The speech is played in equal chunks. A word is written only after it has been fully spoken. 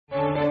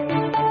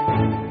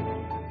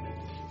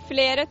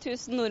Flere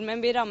tusen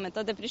nordmenn blir rammet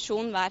av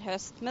depresjon hver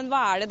høst. Men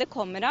hva det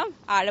kommer av?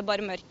 Det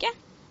bare mørke?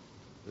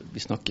 Vi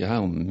snakker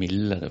her om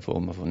mildere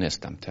former for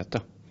nedstemthet.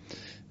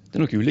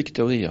 Det nok ulike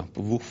teorier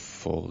på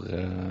hvorfor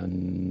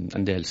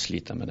en del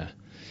sliter med det.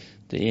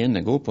 Det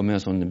ene går på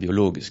mer sånne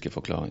biologiske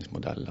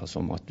forklaringsmodeller,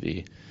 som at vi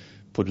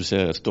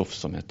produserer et stoff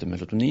som heter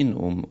melatonin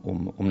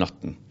om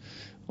natten,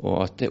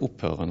 og at det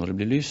opphører når det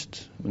blir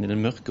lyst. Men i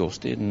den mørke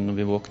årstiden når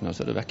vi våkner,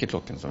 så det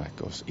vekkerklokken som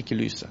vekker oss, ikke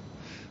lyset.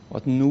 Og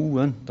at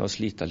noen da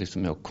sliter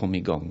liksom med å komme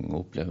i gang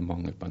og oppleve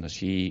mangel på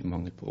energi,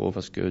 mangel på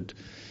overskudd,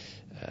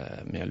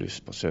 mer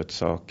lyst på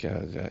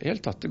søtsaker,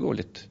 helt tatt det går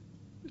litt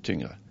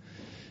tyngre.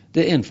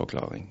 Det en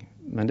forklaring,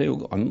 men det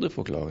jo andre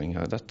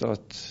forklaringer. Dette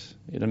at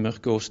i den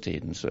mørke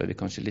årstiden så vi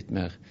kanskje litt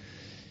mer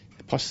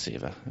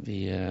passive. Vi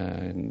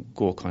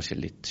går kanskje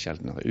litt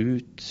sjeldnere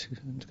ut,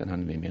 det kan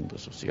hende vi mindre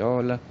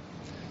sosiale.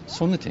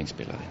 Sånne ting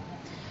spiller inn.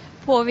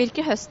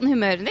 Påvirker høsten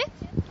humøret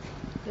ditt?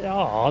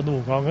 Ja,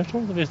 noen ganger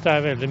sånn. Hvis det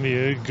veldig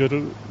mye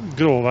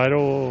gråvær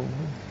og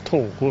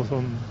tåke og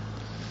sånn,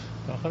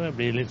 da kan jeg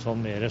bli litt sånn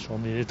mer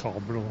sånn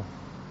irritabel.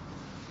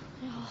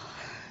 Ja,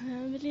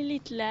 jeg blir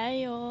litt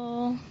lei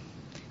og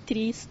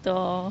trist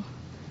og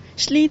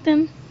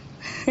sliten.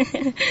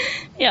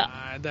 Ja.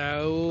 Nei,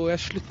 jeg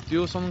slutter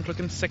jo sånn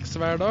klokken 6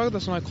 hver dag.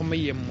 Det sånn jeg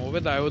kommer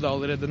hjemover, det jo da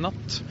allerede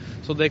natt.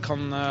 Så det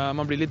kan,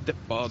 man blir litt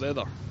deppa av det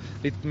da.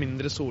 Litt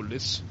mindre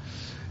sollys.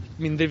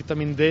 Mindre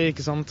vitamin D,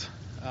 ikke sant?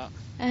 Ja.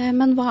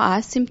 Men hva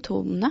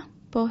symptomene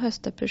på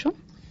høstdepresjon?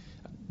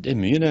 Det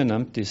mye det jeg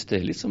nevnte i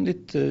sted. Liksom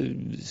litt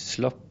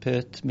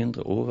slapphet,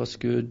 mindre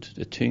overskudd,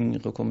 det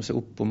tyngre å komme seg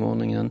opp om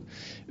morgenen,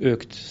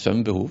 økt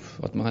søvnbehov,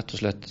 at man rett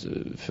og slett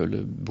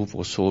føler behov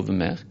for å sove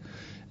mer.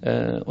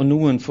 Og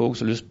noen får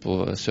også lyst på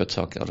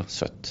søtsaker, eller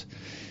søtt.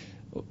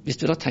 Og hvis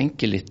vi da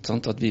tenker litt,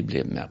 sant, at vi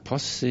blir mer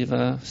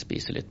passive,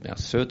 spiser litt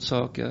mer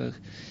søtsaker,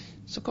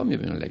 så kan vi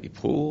begynne å legge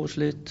på oss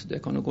litt,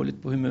 det kan jo gå litt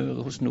på humøret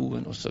hos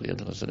noen, og så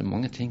videre. Så det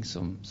mange ting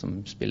som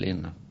spiller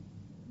inn her.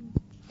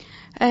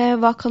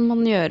 Hva kan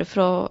man gjøre for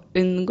å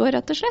unngå,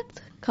 rett og slett?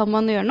 Kan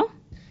man gjøre noe?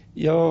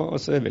 Ja,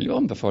 altså jeg vil jo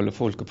anbefale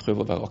folk å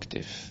prøve å være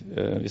aktiv.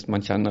 Hvis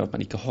man kjenner at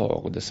man ikke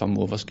har det samme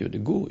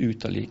overskuddet, gå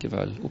ut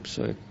allikevel.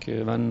 Oppsøk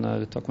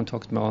venner, ta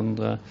kontakt med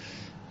andre,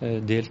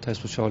 delta i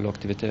sosiale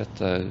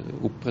aktiviteter,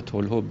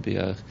 oppretthold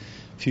hobbyer.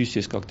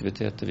 Fysisk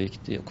aktivitet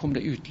viktig, og kom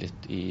deg ut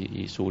litt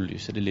i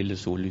sollyset, det lille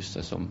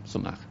sollyset som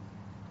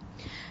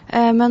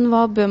Men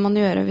hva bør man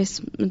gjøre hvis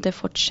det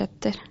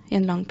fortsetter i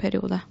en lang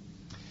periode?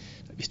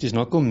 Hvis vi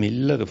snakker om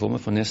mildere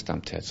former for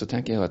nedstemthet, så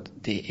tenker jeg at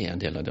det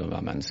en del av det å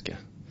være menneske.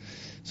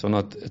 Sånn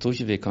at jeg tror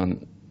ikke vi kan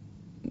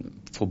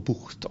få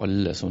bort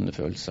alle sånne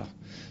følelser.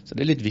 Så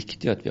det litt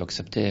viktig at vi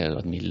aksepterer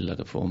at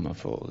mildere former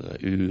for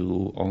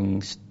uro,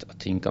 angst, at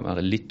ting kan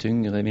være litt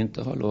tyngre i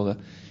vinterhalvåret.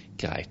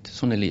 Greit,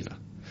 sånn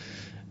livet.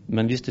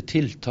 Men hvis det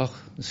tiltar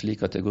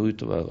slik at det går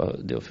utover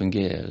det å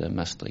fungere,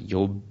 mestre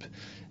jobb,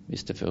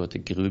 hvis det fører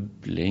til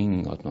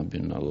grubling, at man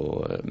begynner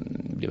å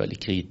bli veldig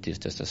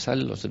kritisk til seg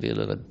selv og så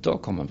videre, da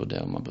kan man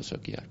vurdere om man bør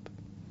søke hjelp.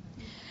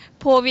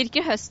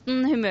 Påvirker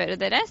høsten humøret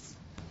deres?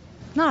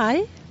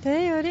 Nei, det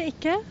gjør det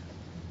ikke.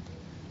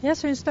 Jeg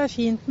synes det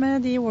fint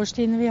med de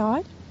årstidene vi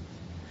har.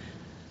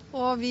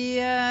 Og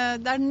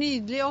det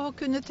nydelig å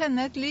kunne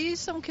tenne et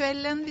lys om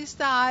kvelden hvis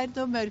det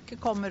da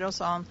mørket kommer og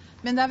sånn.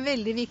 Men det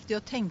veldig viktig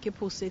å tenke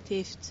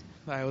positivt.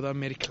 Det jo da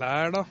mer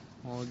klær da,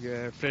 og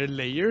flere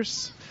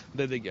layers.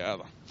 Det digger jeg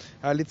da.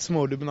 Jeg litt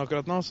smålubben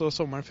akkurat nå, så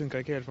sommeren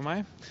funker ikke helt for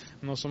meg.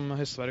 Nå som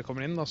høstværet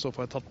kommer inn, da, så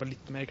får jeg tatt på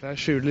litt mer klær,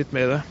 skjule litt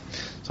med det.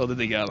 Så det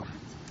digger jeg da.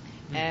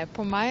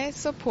 På meg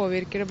så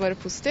påvirker det bare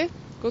positivt.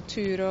 Gå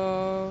tur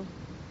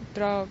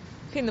og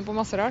finne på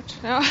masse rart.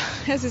 Ja,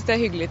 jeg synes det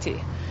hyggelig tid.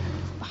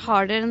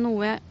 Har dere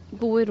noe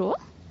gode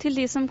råd til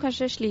de som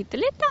kanskje sliter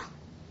litt da?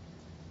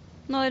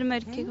 Når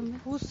mørket kommer?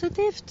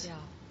 Positivt. Ja.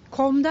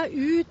 Kom deg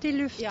ut i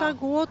lufta,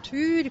 gå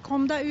tur,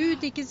 kom deg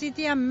ut, ikke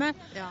sitte hjemme.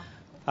 Ja.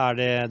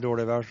 Det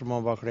dårlig vær, så må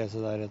man bare kle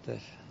seg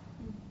deretter.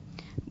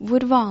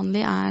 Hvor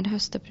vanlig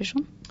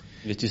høstdepresjon?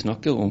 Hvis vi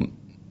snakker om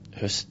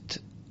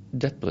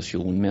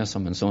høstdepresjon mer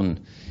som en sånn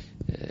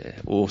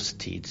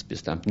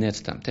årstidsbestemt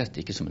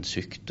nedstemthet, ikke som en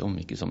sykdom,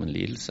 ikke som en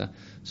lidelse,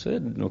 så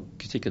det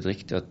nok sikkert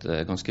riktig at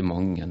ganske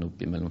mange,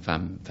 opp i mellom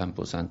 5%,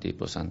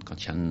 10%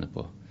 kan kjenne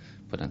på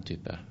den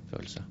type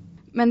følelse.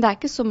 Men det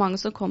ikke så mange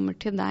som kommer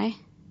til deg?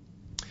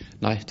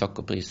 Nei,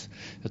 takk og pris.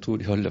 Jeg tror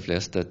de aller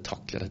fleste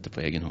takler dette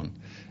på egen hånd.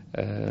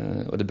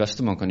 Og det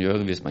beste man kan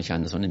gjøre hvis man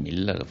kjenner sånne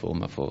mildere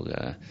former for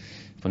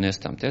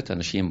nedstemthet,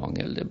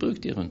 energimangel, det bruk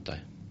de rundt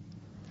deg.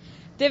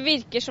 Det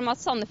virker som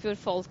at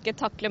Sandefjord-folket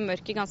takler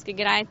mørket ganske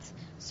greit.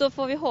 Så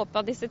får vi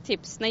håpe at disse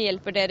tipsene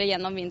hjelper dere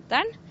gjennom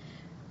vinteren.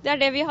 Det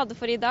det vi hadde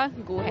for i dag.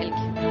 God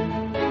helg!